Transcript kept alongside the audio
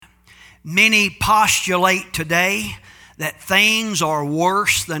Many postulate today that things are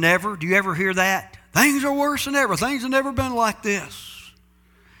worse than ever. Do you ever hear that? Things are worse than ever. Things have never been like this.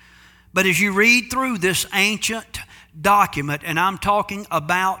 But as you read through this ancient document, and I'm talking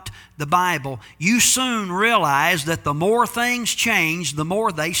about the Bible, you soon realize that the more things change, the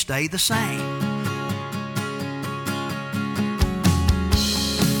more they stay the same.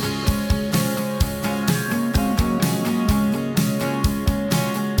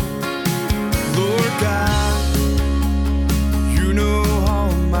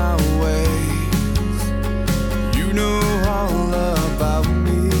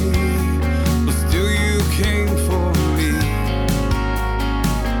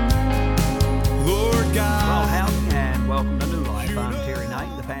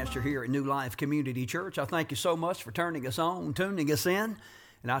 Here at New Life Community Church. I thank you so much for turning us on, tuning us in,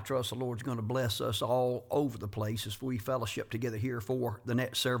 and I trust the Lord's going to bless us all over the place as we fellowship together here for the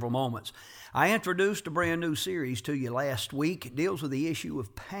next several moments. I introduced a brand new series to you last week. It deals with the issue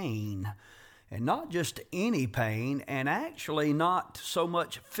of pain, and not just any pain, and actually not so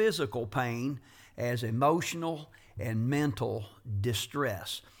much physical pain as emotional and mental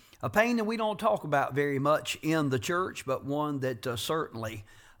distress. A pain that we don't talk about very much in the church, but one that certainly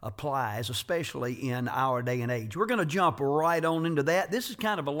applies, especially in our day and age. We're going to jump right on into that. This is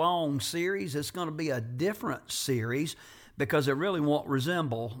kind of a long series. It's going to be a different series because it really won't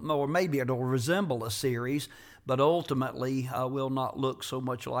resemble, or maybe it'll resemble a series, but ultimately will not look so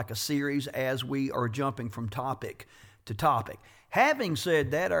much like a series as we are jumping from topic to topic. Having said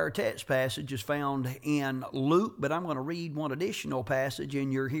that, our text passage is found in Luke, but I'm going to read one additional passage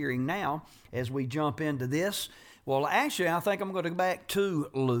in your hearing now as we jump into this. Well, actually, I think I'm going to go back to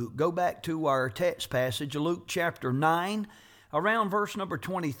Luke. Go back to our text passage, Luke chapter 9, around verse number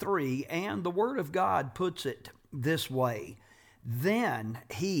 23, and the Word of God puts it this way. Then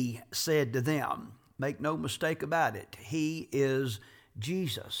he said to them, make no mistake about it, he is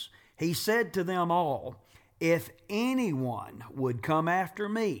Jesus. He said to them all, if anyone would come after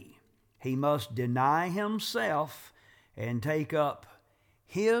me, he must deny himself and take up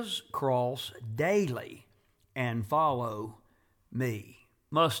his cross daily and follow me.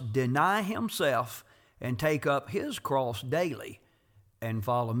 Must deny himself and take up his cross daily and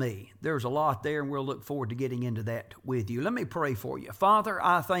follow me. There's a lot there, and we'll look forward to getting into that with you. Let me pray for you. Father,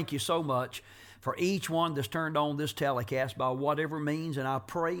 I thank you so much for each one that's turned on this telecast by whatever means, and I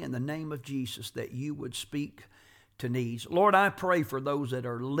pray in the name of Jesus that you would speak to needs. Lord, I pray for those that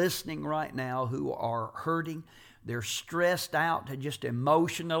are listening right now who are hurting. They're stressed out just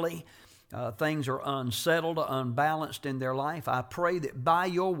emotionally. Things are unsettled, unbalanced in their life. I pray that by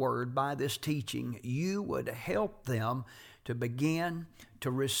your word, by this teaching, you would help them to begin to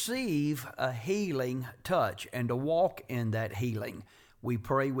receive a healing touch and to walk in that healing. We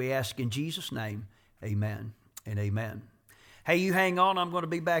pray, we ask in Jesus' name, amen and amen. Hey, you hang on. I'm going to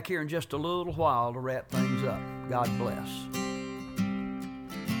be back here in just a little while to wrap things up. God bless.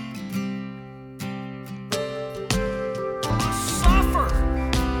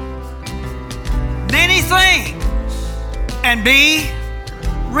 Many things and be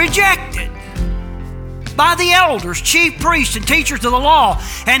rejected by the elders, chief priests, and teachers of the law,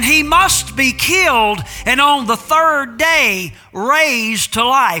 and he must be killed and on the third day raised to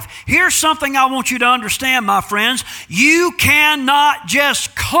life. Here's something I want you to understand, my friends. You cannot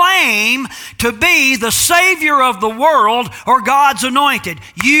just claim to be the Savior of the world or God's anointed.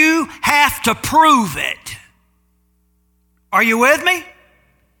 You have to prove it. Are you with me?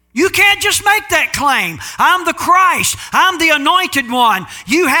 You can't just make that claim. I'm the Christ. I'm the anointed one.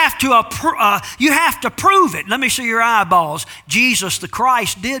 You have to prove it. Let me see your eyeballs. Jesus the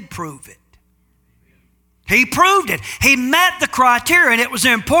Christ did prove it. He proved it. He met the criteria, and it was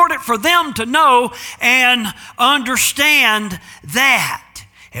important for them to know and understand that.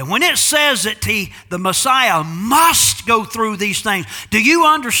 And when it says that the Messiah must go through these things, do you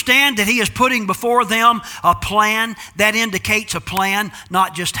understand that he is putting before them a plan that indicates a plan,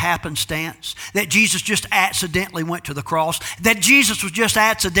 not just happenstance? That Jesus just accidentally went to the cross, that Jesus was just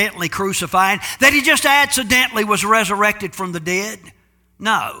accidentally crucified, that he just accidentally was resurrected from the dead?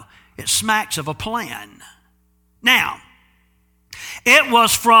 No, it smacks of a plan. Now, it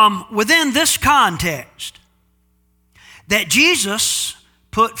was from within this context that Jesus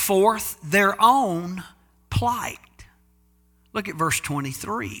put forth their own plight. Look at verse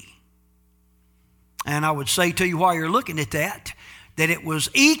 23. And I would say to you while you're looking at that it was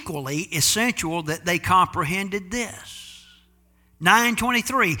equally essential that they comprehended this.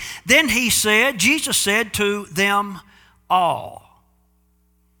 9:23. Then Jesus said to them all.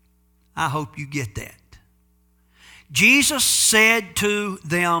 I hope you get that. Jesus said to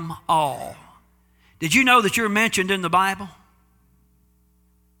them all. Did you know that you're mentioned in the Bible?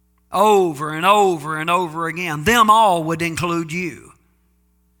 Over and over and over again. Them all would include you.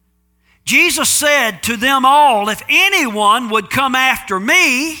 Jesus said to them all, if anyone would come after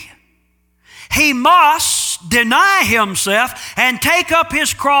me, he must deny himself and take up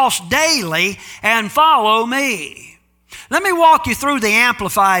his cross daily and follow me. Let me walk you through the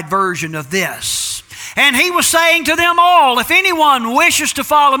amplified version of this. And he was saying to them all, if anyone wishes to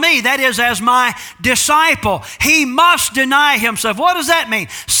follow me, that is, as my disciple, he must deny himself. What does that mean?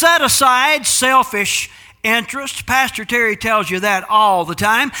 Set aside selfish interests. Pastor Terry tells you that all the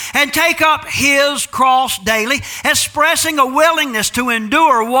time. And take up his cross daily, expressing a willingness to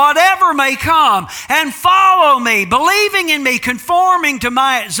endure whatever may come, and follow me, believing in me, conforming to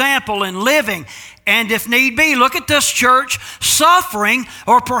my example in living. And if need be, look at this, church, suffering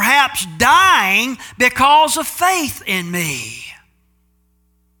or perhaps dying because of faith in me.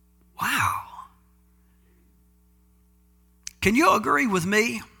 Wow. Can you agree with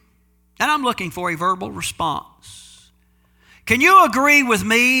me? And I'm looking for a verbal response. Can you agree with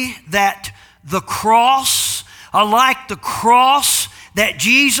me that the cross, like the cross that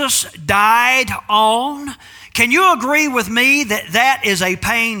Jesus died on, can you agree with me that that is a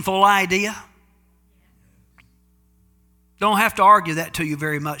painful idea? Don't have to argue that to you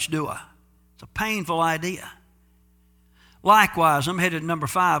very much, do I? It's a painful idea. Likewise, I'm headed to number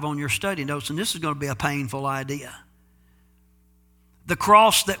 5 on your study notes, and this is going to be a painful idea. The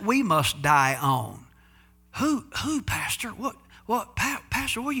cross that we must die on. Who, Pastor? What,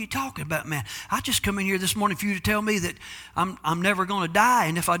 Pastor, what are you talking about, man? I just come in here this morning for you to tell me that I'm never going to die,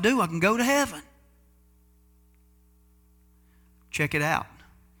 and if I do, I can go to heaven. Check it out.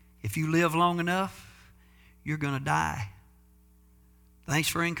 If you live long enough, you're going to die. Thanks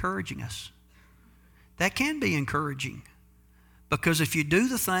for encouraging us. That can be encouraging, because if you do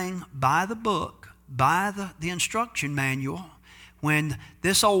the thing by the book, by the instruction manual, when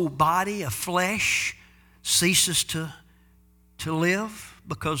this old body of flesh ceases to live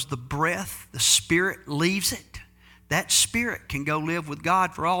because the breath, the spirit leaves it, that spirit can go live with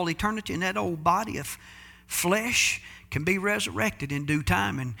God for all eternity, and that old body of flesh can be resurrected in due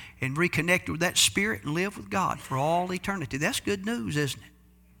time and reconnected with that spirit and live with God for all eternity. That's good news, isn't it?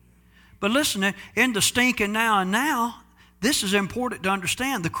 But listen, in the stinking now and now, this is important to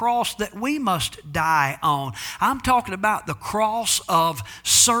understand, the cross that we must die on. I'm talking about the cross of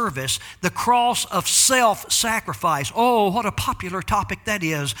service, the cross of self-sacrifice. Oh, what a popular topic that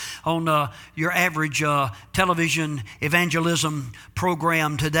is on your average television evangelism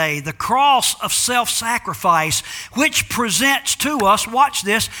program today. The cross of self-sacrifice, which presents to us, watch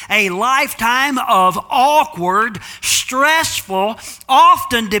this, a lifetime of awkward, stressful,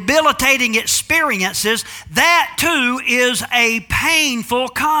 often debilitating experiences. That too is a painful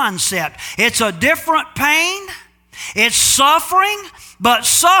concept. It's a different pain. It's suffering, but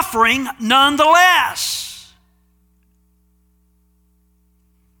suffering nonetheless.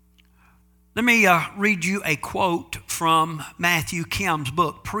 Let me read you a quote from Matthew Kim's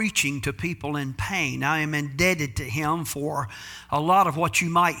book, Preaching to People in Pain. I am indebted to him for a lot of what you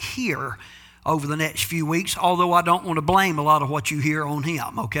might hear over the next few weeks, although I don't want to blame a lot of what you hear on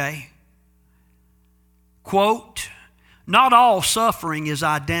him, okay? Quote, not all suffering is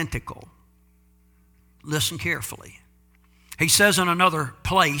identical. Listen carefully. He says in another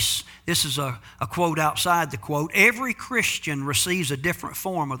place, this is a quote outside the quote, every Christian receives a different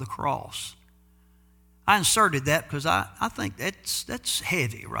form of the cross. I inserted that because I think that's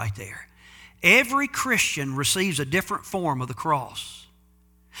heavy right there. Every Christian receives a different form of the cross.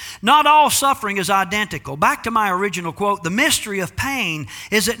 Not all suffering is identical. Back to my original quote, the mystery of pain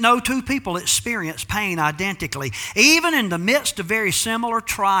is that no two people experience pain identically. Even in the midst of very similar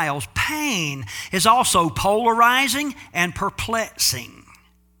trials, pain is also polarizing and perplexing.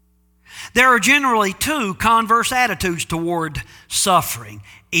 There are generally two converse attitudes toward suffering.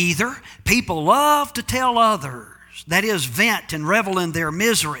 Either people love to tell others, that is, vent and revel in their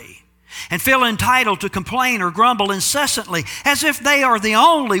misery, and feel entitled to complain or grumble incessantly as if they are the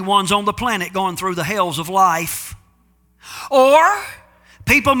only ones on the planet going through the hells of life. Or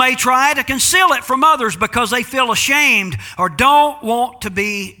people may try to conceal it from others because they feel ashamed or don't want to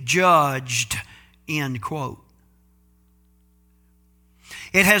be judged. End quote.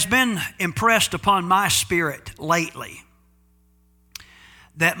 It has been impressed upon my spirit lately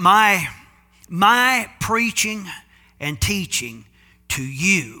that my preaching and teaching to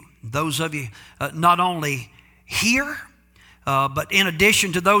you, those of you not only here, But in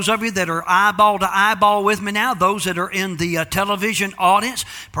addition to those of you that are eyeball to eyeball with me now, those that are in the television audience,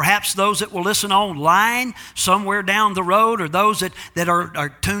 perhaps those that will listen online somewhere down the road, or those that are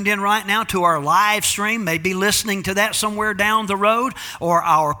tuned in right now to our live stream, may be listening to that somewhere down the road, or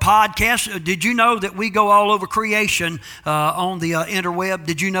our podcast. Did you know that we go all over creation on the interweb?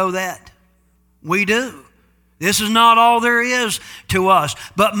 Did you know that? We do. This is not all there is to us.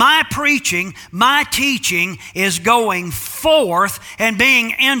 But my preaching, my teaching is going forth and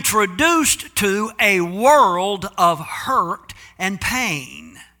being introduced to a world of hurt and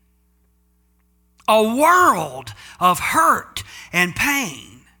pain. A world of hurt and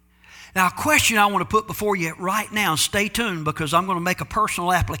pain. Now, a question I want to put before you right now, stay tuned because I'm going to make a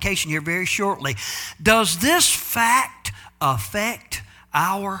personal application here very shortly. Does this fact affect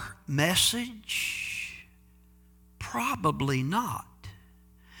our message? Probably not,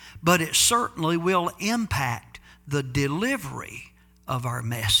 but it certainly will impact the delivery of our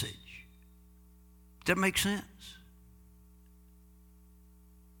message. Does that make sense?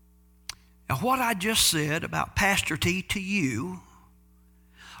 Now, what I just said about Pastor T to you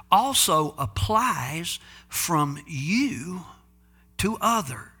also applies from you to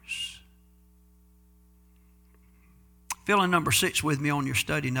others. Fill in number 6 with me on your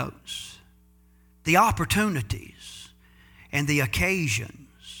study notes. The opportunities and the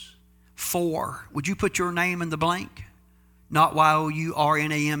occasions for, would you put your name in the blank? Not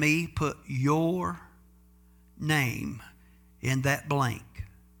Y-O-U-R-N-A-M-E, put your name in that blank.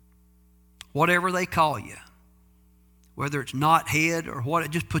 Whatever they call you, whether it's knothead or what,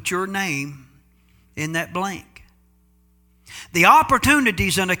 just put your name in that blank. The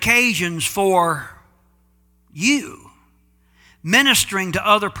opportunities and occasions for you ministering to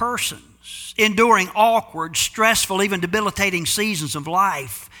other persons, enduring awkward, stressful, even debilitating seasons of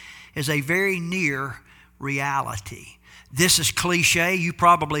life is a very near reality. This is cliche. You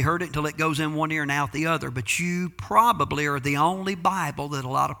probably heard it until it goes in one ear and out the other, but you probably are the only Bible that a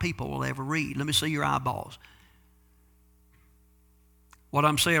lot of people will ever read. Let me see your eyeballs. What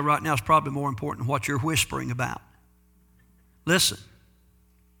I'm saying right now is probably more important than what you're whispering about. Listen.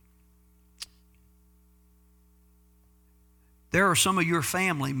 There are some of your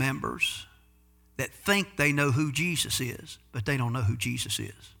family members that think they know who Jesus is, but they don't know who Jesus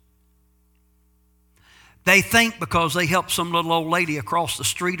is. They think because they helped some little old lady across the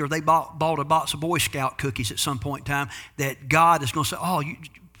street, or they bought a box of Boy Scout cookies at some point in time, that God is going to say, oh,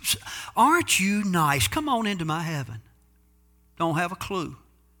 aren't you nice? Come on into my heaven. Don't have a clue.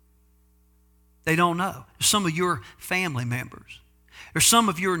 They don't know. Some of your family members, or some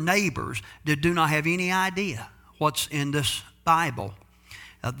of your neighbors that do not have any idea what's in this Bible.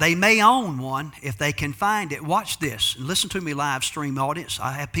 They may own one if they can find it. Watch this. Listen to me, live stream audience.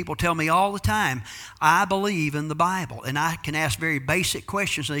 I have people tell me all the time, I believe in the Bible. And I can ask very basic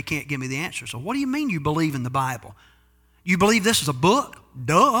questions and they can't give me the answer. So what do you mean you believe in the Bible? You believe this is a book?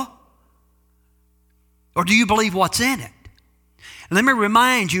 Duh. Or do you believe what's in it? And let me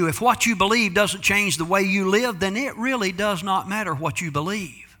remind you, if what you believe doesn't change the way you live, then it really does not matter what you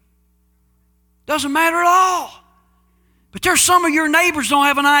believe. Doesn't matter at all. But there's some of your neighbors don't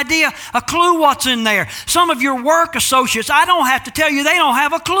have an idea, a clue what's in there. Some of your work associates, I don't have to tell you, they don't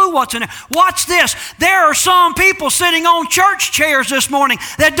have a clue what's in there. Watch this. There are some people sitting on church chairs this morning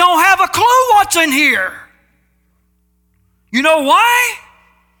that don't have a clue what's in here. You know why?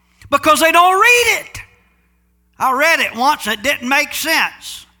 Because they don't read it. I read it once, it didn't make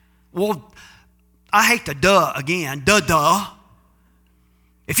sense. Well, I hate the duh again, duh.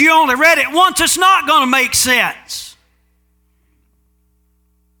 If you only read it once, it's not going to make sense.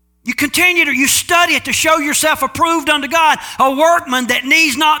 You continue to, you study it to show yourself approved unto God, a workman that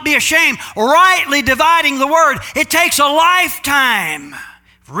needs not be ashamed, rightly dividing the word. It takes a lifetime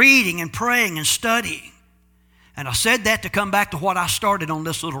of reading and praying and studying. And I said that to come back to what I started on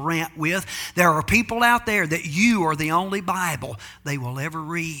this little rant with. There are people out there that you are the only Bible they will ever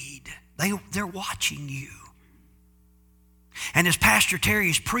read. They're watching you. And as Pastor Terry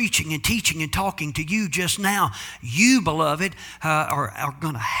is preaching and teaching and talking to you just now, you, beloved, are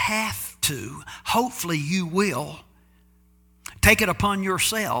going to have to, hopefully you will, take it upon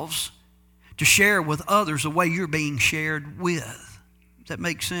yourselves to share with others the way you're being shared with. Does that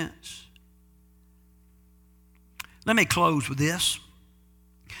make sense? Let me close with this.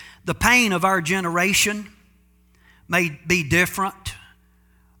 The pain of our generation may be different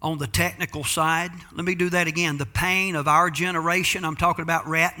on the technical side. Let me do that again. The pain of our generation, I'm talking about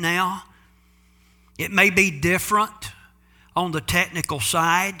right now, it may be different on the technical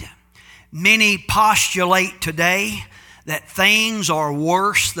side. Many postulate today that things are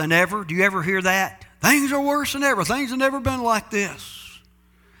worse than ever. Do you ever hear that? Things are worse than ever. Things have never been like this.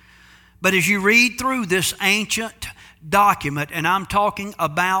 But as you read through this ancient document, and I'm talking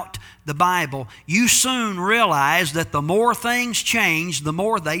about the Bible, you soon realize that the more things change, the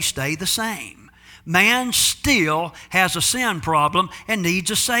more they stay the same. Man still has a sin problem and needs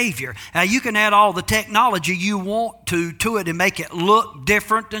a Savior. Now, you can add all the technology you want to it and make it look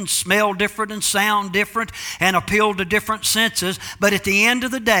different and smell different and sound different and appeal to different senses. But at the end of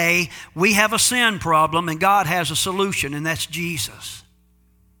the day, we have a sin problem and God has a solution, and that's Jesus.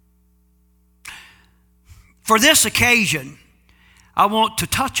 For this occasion, I want to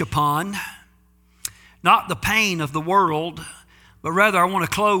touch upon not the pain of the world, but rather I want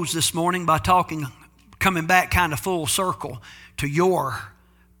to close this morning by coming back kind of full circle to your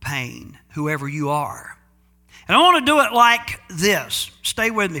pain, whoever you are. And I want to do it like this.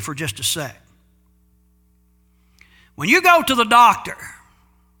 Stay with me for just a sec. When you go to the doctor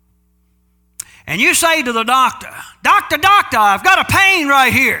and you say to the doctor, "Doctor, I've got a pain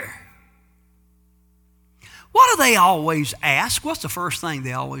right here." What do they always ask? What's the first thing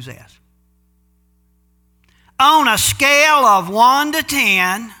they always ask? On a scale of 1 to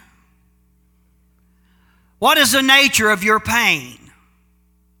 10, what is the nature of your pain?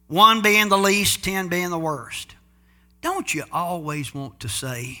 1 being the least, 10 being the worst. Don't you always want to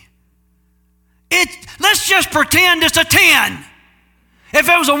say, let's just pretend it's a 10. If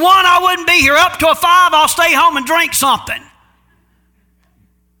it was a 1, I wouldn't be here. Up to a 5, I'll stay home and drink something.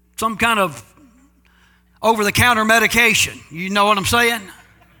 Some kind of over-the-counter medication. You know what I'm saying?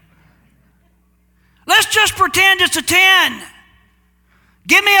 Let's just pretend it's a 10.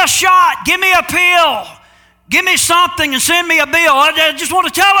 Give me a shot. Give me a pill. Give me something and send me a bill. I just want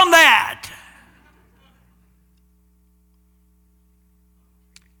to tell them that.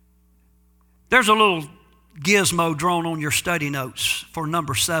 There's a little gizmo drawn on your study notes for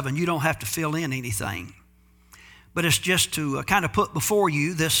number 7. You don't have to fill in anything. But it's just to kind of put before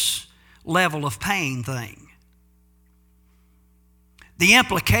you this level of pain thing. The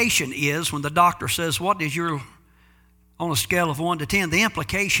implication is when the doctor says, what is your, on a scale of 1 to 10, the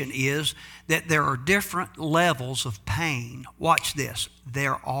implication is that there are different levels of pain. Watch this.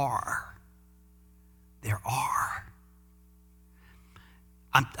 There are.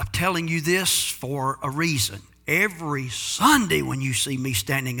 I'm telling you this for a reason. Every Sunday when you see me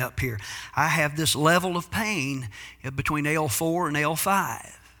standing up here, I have this level of pain between L4 and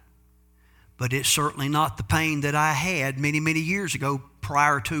L5. But it's certainly not the pain that I had many, many years ago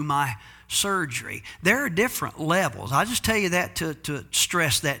prior to my surgery. There are different levels. I just tell you that to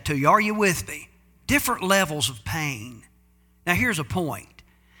stress that to you. Are you with me? Different levels of pain. Now here's a point.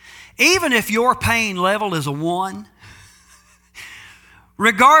 Even if your pain level is a 1,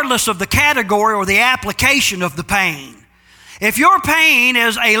 regardless of the category or the application of the pain, if your pain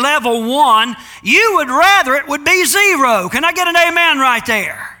is a level 1, you would rather it would be 0. Can I get an amen right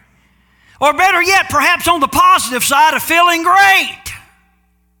there? Or better yet, perhaps on the positive side of feeling great.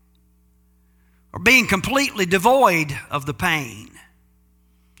 Or being completely devoid of the pain.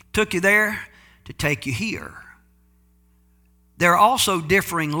 Took you there to take you here. There are also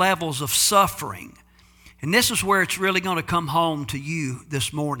differing levels of suffering. And this is where it's really going to come home to you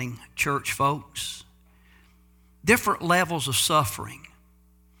this morning, church folks. Different levels of suffering.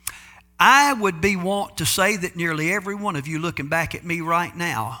 I would be wont to say that nearly every one of you looking back at me right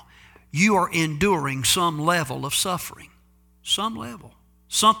now, you are enduring some level of suffering. Some level.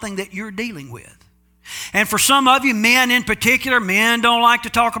 Something that you're dealing with. And for some of you, men in particular, men don't like to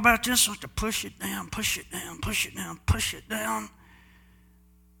talk about this. So to push it down, push it down, push it down, push it down.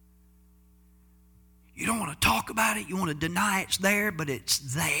 You don't want to talk about it. You want to deny it's there, but it's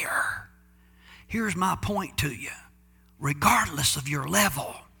there. Here's my point to you. Regardless of your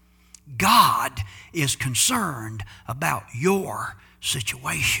level, God is concerned about your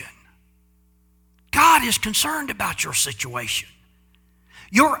situation. God is concerned about your situation.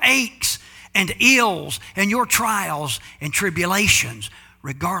 Your aches and ills and your trials and tribulations,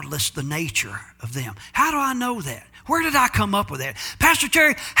 regardless the nature of them. How do I know that? Where did I come up with that? Pastor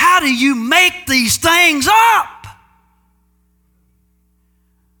Terry, how do you make these things up?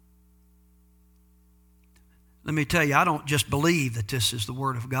 Let me tell you, I don't just believe that this is the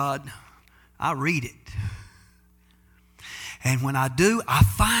Word of God. I read it. And when I do, I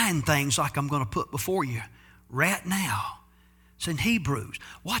find things like I'm going to put before you right now. It's in Hebrews.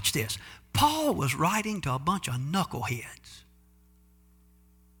 Watch this. Paul was writing to a bunch of knuckleheads.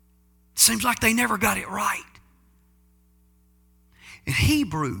 Seems like they never got it right. In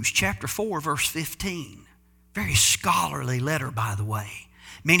Hebrews chapter 4, verse 15, very scholarly letter, by the way.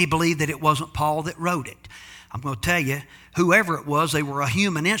 Many believe that it wasn't Paul that wrote it. I'm going to tell you, whoever it was, they were a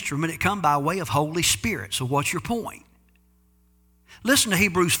human instrument. It come by way of Holy Spirit. So what's your point? Listen to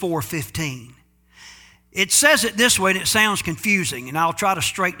Hebrews 4:15. It says it this way, and it sounds confusing, and I'll try to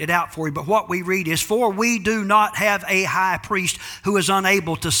straighten it out for you. But what we read is, "For we do not have a high priest who is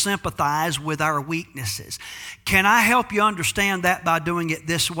unable to sympathize with our weaknesses." Can I help you understand that by doing it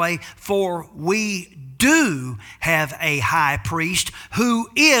this way? For we do have a high priest who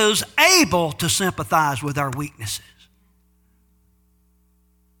is able to sympathize with our weaknesses.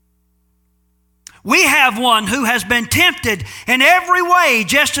 We have one who has been tempted in every way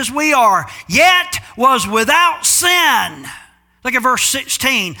just as we are, yet was without sin. Look at verse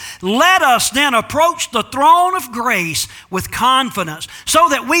 16. "Let us then approach the throne of grace with confidence, so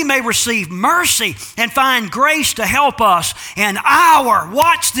that we may receive mercy and find grace to help us in our,"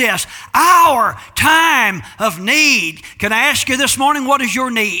 watch this, "our time of need." Can I ask you this morning, what is your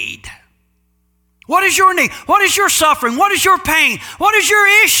need? What is your need? What is your suffering? What is your pain? What is your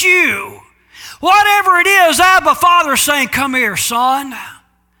issue? Whatever it is, Abba Father is saying, "Come here, son.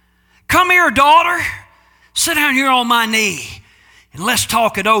 Come here, daughter. Sit down here on my knee and let's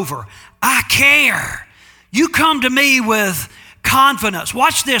talk it over. I care. You come to me with confidence."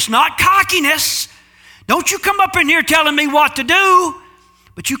 Watch this, not cockiness. Don't you come up in here telling me what to do,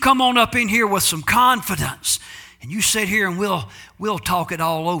 but you come on up in here with some confidence. And you sit here and we'll talk it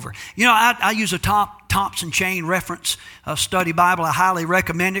all over. You know, I use a Thompson Chain Reference Study Bible. I highly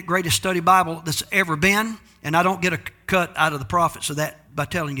recommend it. Greatest study Bible that's ever been. And I don't get a cut out of the profits of that by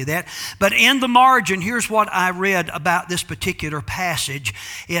telling you that. But in the margin, here's what I read about this particular passage.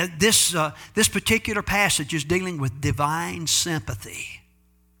 This particular passage is dealing with divine sympathy.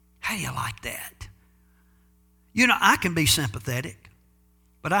 How do you like that? You know, I can be sympathetic,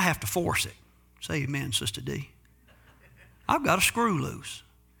 but I have to force it. Say amen, Sister D. I've got a screw loose.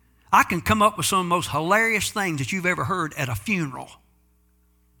 I can come up with some of the most hilarious things that you've ever heard at a funeral,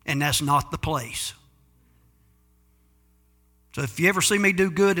 and that's not the place. So if you ever see me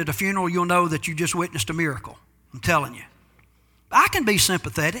do good at a funeral, you'll know that you just witnessed a miracle. I'm telling you. I can be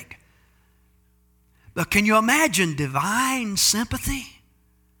sympathetic. But can you imagine divine sympathy?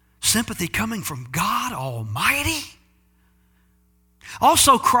 Sympathy coming from God Almighty?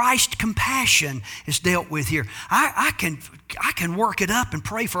 Also, Christ's compassion is dealt with here. I can work it up and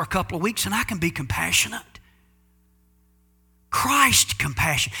pray for a couple of weeks and I can be compassionate. Christ's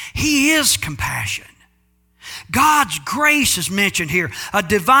compassion. He is compassion. God's grace is mentioned here. A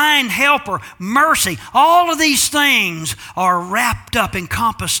divine helper, mercy. All of these things are wrapped up,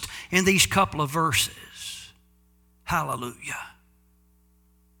 encompassed in these couple of verses. Hallelujah.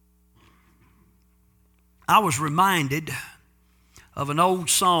 I was reminded of an old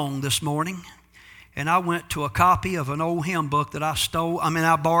song this morning, and I went to a copy of an old hymn book that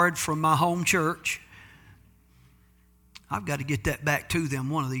I borrowed from my home church. I've got to get that back to them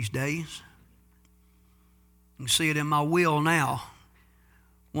one of these days. You can see it in my will now.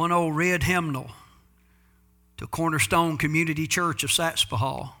 One old red hymnal to Cornerstone Community Church of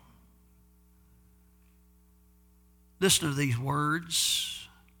Satspahaw. Listen to these words.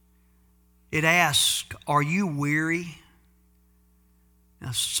 It asks, "Are you weary?"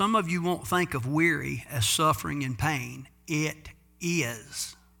 Now, some of you won't think of weary as suffering and pain. It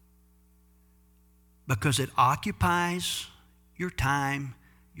is. Because it occupies your time,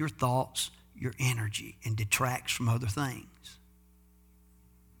 your thoughts, your energy, and detracts from other things.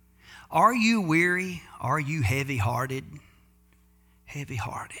 Are you weary? Are you heavy-hearted?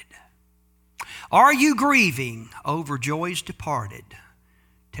 Heavy-hearted. Are you grieving over joys departed?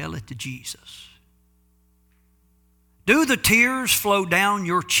 Tell it to Jesus. Do the tears flow down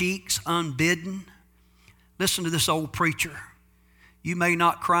your cheeks unbidden? Listen to this old preacher. You may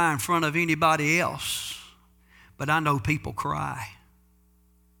not cry in front of anybody else, but I know people cry.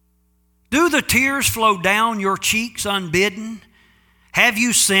 Do the tears flow down your cheeks unbidden? Have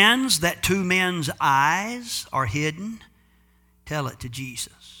you sins that to men's eyes are hidden? Tell it to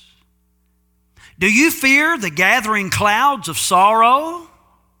Jesus. Do you fear the gathering clouds of sorrow?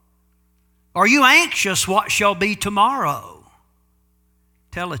 Are you anxious what shall be tomorrow?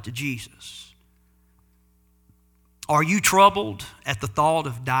 Tell it to Jesus. Are you troubled at the thought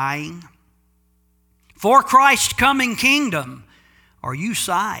of dying? For Christ's coming kingdom, are you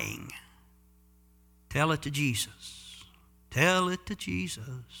sighing? Tell it to Jesus. Tell it to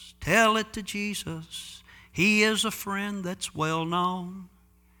Jesus. Tell it to Jesus. He is a friend that's well known.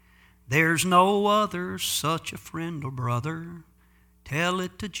 There's no other such a friend or brother. Tell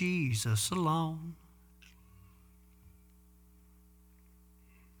it to Jesus alone.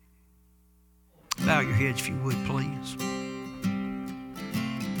 Bow your heads if you would, please.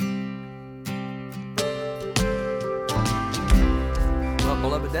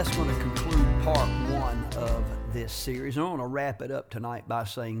 Beloved, that's going to conclude part one of this series. And I want to wrap it up tonight by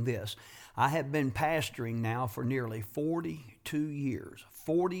saying this. I have been pastoring now for nearly 42 years.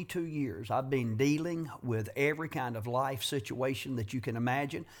 42 years. I've been dealing with every kind of life situation that you can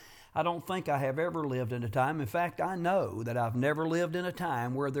imagine. I don't think I have ever lived in a time. In fact, I know that I've never lived in a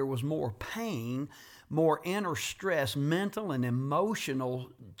time where there was more pain, more inner stress, mental and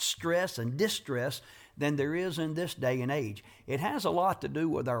emotional stress and distress than there is in this day and age. It has a lot to do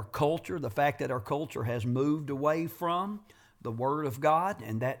with our culture, the fact that our culture has moved away from the Word of God,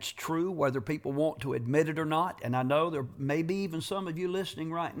 and that's true whether people want to admit it or not. And I know there may be even some of you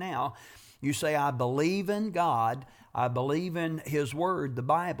listening right now, you say, I believe in God, I believe in His Word, the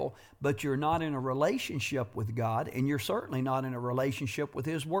Bible, but you're not in a relationship with God, and you're certainly not in a relationship with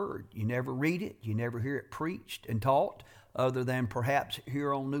His Word. You never read it, you never hear it preached and taught, other than perhaps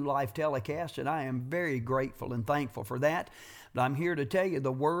here on New Life Telecast, and I am very grateful and thankful for that. But I'm here to tell you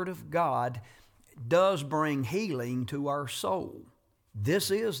the Word of God does bring healing to our soul. This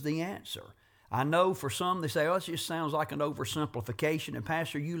is the answer. I know for some they say, oh, it just sounds like an oversimplification, and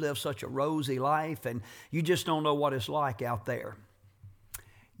Pastor, you live such a rosy life and you just don't know what it's like out there.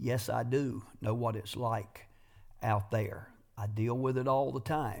 Yes, I do know what it's like out there. I deal with it all the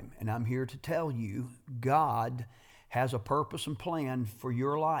time, and I'm here to tell you God has a purpose and plan for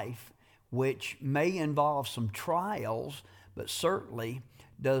your life, which may involve some trials, but certainly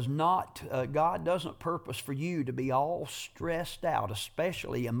does not, God doesn't purpose for you to be all stressed out,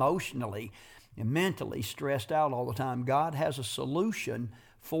 especially emotionally and mentally stressed out all the time. God has a solution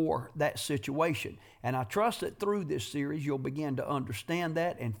for that situation. And I trust that through this series, you'll begin to understand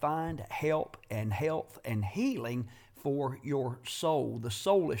that and find help and health and healing for your soul, the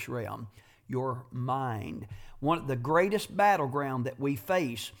soulish realm, your mind. One of the greatest battleground that we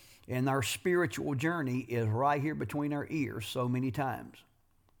face in our spiritual journey is right here between our ears so many times.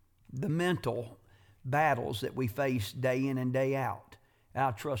 The mental battles that we face day in and day out. And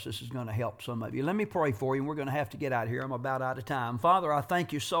I trust this is going to help some of you. Let me pray for you, and we're going to have to get out of here. I'm about out of time. Father, I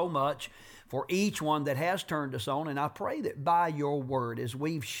thank you so much for each one that has turned us on, and I pray that by your word, as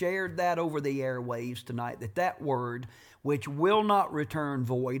we've shared that over the airwaves tonight, that word, which will not return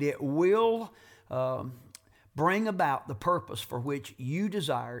void, it will bring about the purpose for which you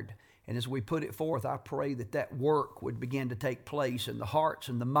desired. And as we put it forth, I pray that work would begin to take place in the hearts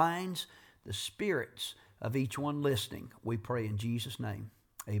and the minds, the spirits of each one listening. We pray in Jesus' name.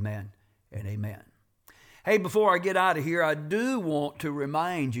 Amen and amen. Hey, before I get out of here, I do want to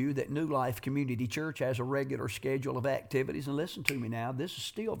remind you that New Life Community Church has a regular schedule of activities. And listen to me now, this is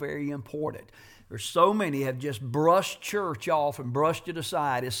still very important. There's so many have just brushed church off and brushed it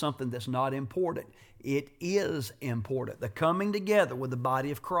aside as something that's not important. It is important. The coming together with the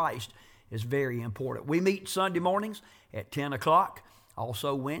body of Christ is very important. We meet Sunday mornings at 10 o'clock,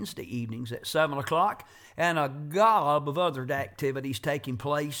 also Wednesday evenings at 7 o'clock, and a gob of other activities taking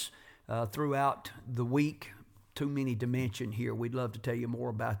place throughout the week. Too many to mention here. We'd love to tell you more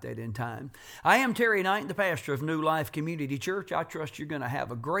about that in time. I am Terry Knight, the pastor of New Life Community Church. I trust you're going to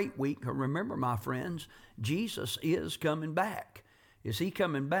have a great week. Remember, my friends, Jesus is coming back. Is He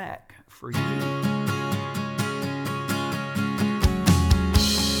coming back for you?